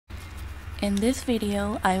In this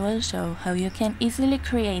video, I will show how you can easily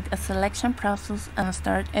create a selection process and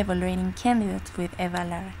start evaluating candidates with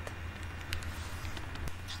Evalart.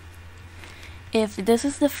 If this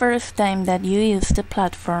is the first time that you use the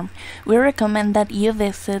platform, we recommend that you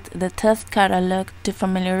visit the test catalog to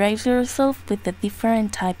familiarize yourself with the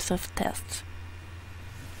different types of tests.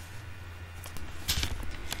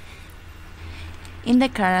 In the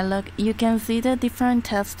catalog, you can see the different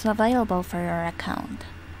tests available for your account.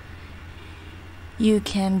 You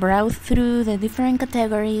can browse through the different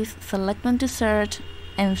categories, select one to search,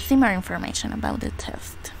 and see more information about the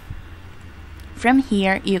test. From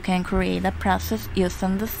here, you can create a process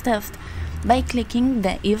using this test by clicking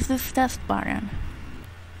the Use this test button.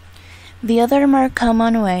 The other more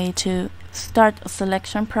common way to start a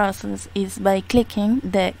selection process is by clicking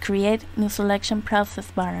the Create New Selection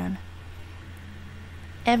Process button.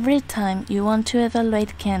 Every time you want to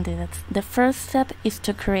evaluate candidates, the first step is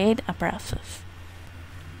to create a process.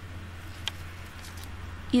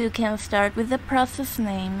 You can start with the process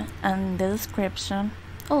name and the description.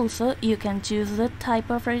 Also, you can choose the type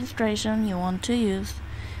of registration you want to use.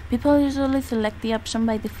 People usually select the option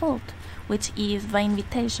by default, which is by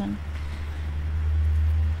invitation.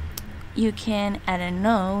 You can add a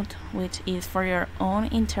note, which is for your own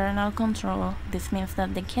internal control. This means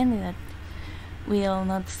that the candidate will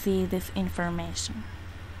not see this information.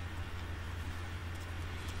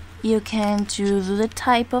 You can choose the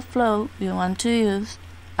type of flow you want to use.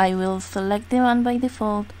 I will select the one by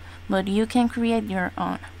default, but you can create your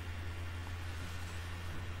own.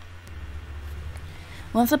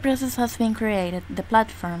 Once the process has been created, the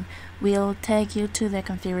platform will take you to the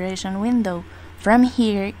configuration window. From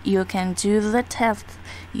here, you can choose the tests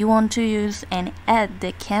you want to use and add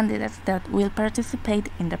the candidates that will participate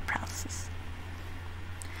in the process.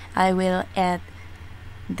 I will add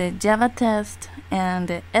the Java test and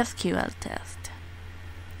the SQL test.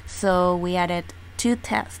 So we added 2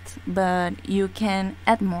 tests, but you can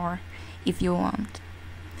add more if you want.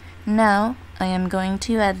 Now I am going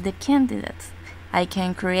to add the candidates. I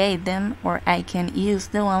can create them, or I can use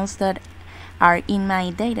the ones that are in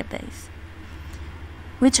my database,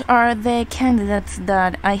 which are the candidates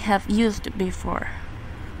that I have used before.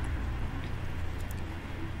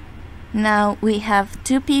 Now we have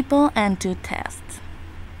 2 people and 2 tests.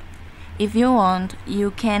 If you want,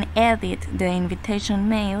 you can edit the invitation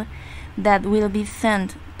mail that will be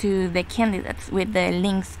sent to the candidates with the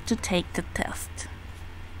links to take the test.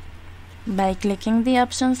 By clicking the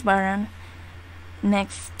Options button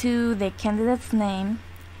next to the candidate's name,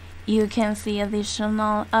 you can see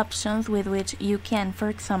additional options with which you can, for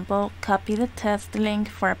example, copy the test link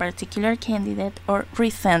for a particular candidate or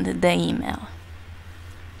resend the email.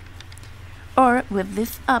 Or with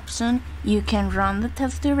this option, you can run the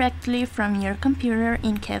test directly from your computer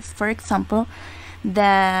in case, for example,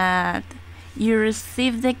 that you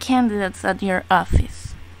receive the candidates at your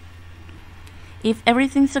office. If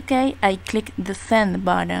everything's okay, I click the Send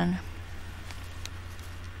button.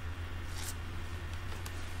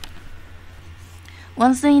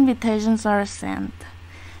 Once the invitations are sent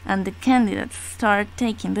and the candidates start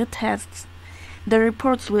taking the tests, the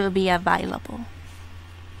reports will be available.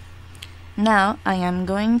 Now I am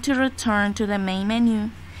going to return to the main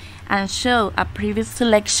menu and show a previous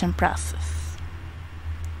selection process.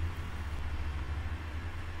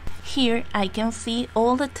 Here I can see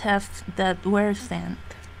all the tests that were sent.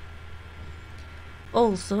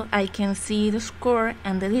 Also, I can see the score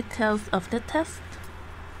and the details of the test.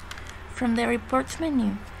 From the Reports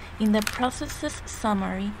menu, in the Processes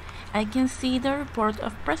summary, I can see the report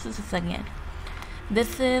of processes again.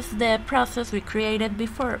 This is the process we created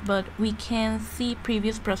before, but we can see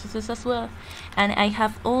previous processes as well. And I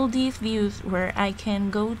have all these views where I can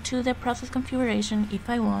go to the process configuration if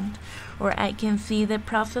I want, or I can see the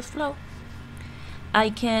process flow. I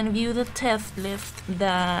can view the test list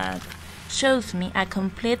that shows me a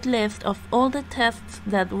complete list of all the tests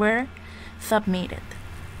that were submitted.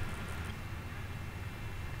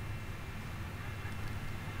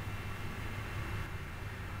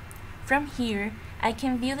 From here, I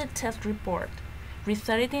can view the test report,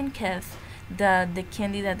 restart it in case that the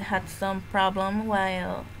candidate had some problem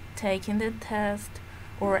while taking the test,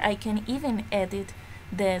 or I can even edit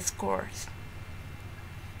the scores.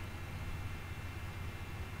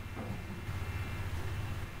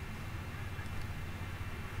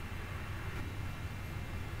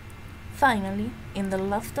 Finally, in the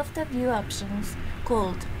left of the view options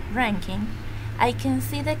called Ranking, I can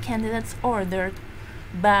see the candidates ordered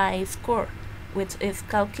by score, which is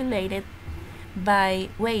calculated by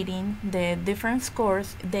weighting the different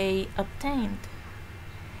scores they obtained.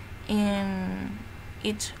 In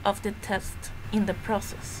each of the tests in the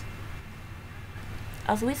process.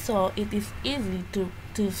 As we saw, it is easy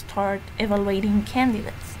to start evaluating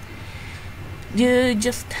candidates. You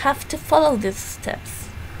just have to follow these steps.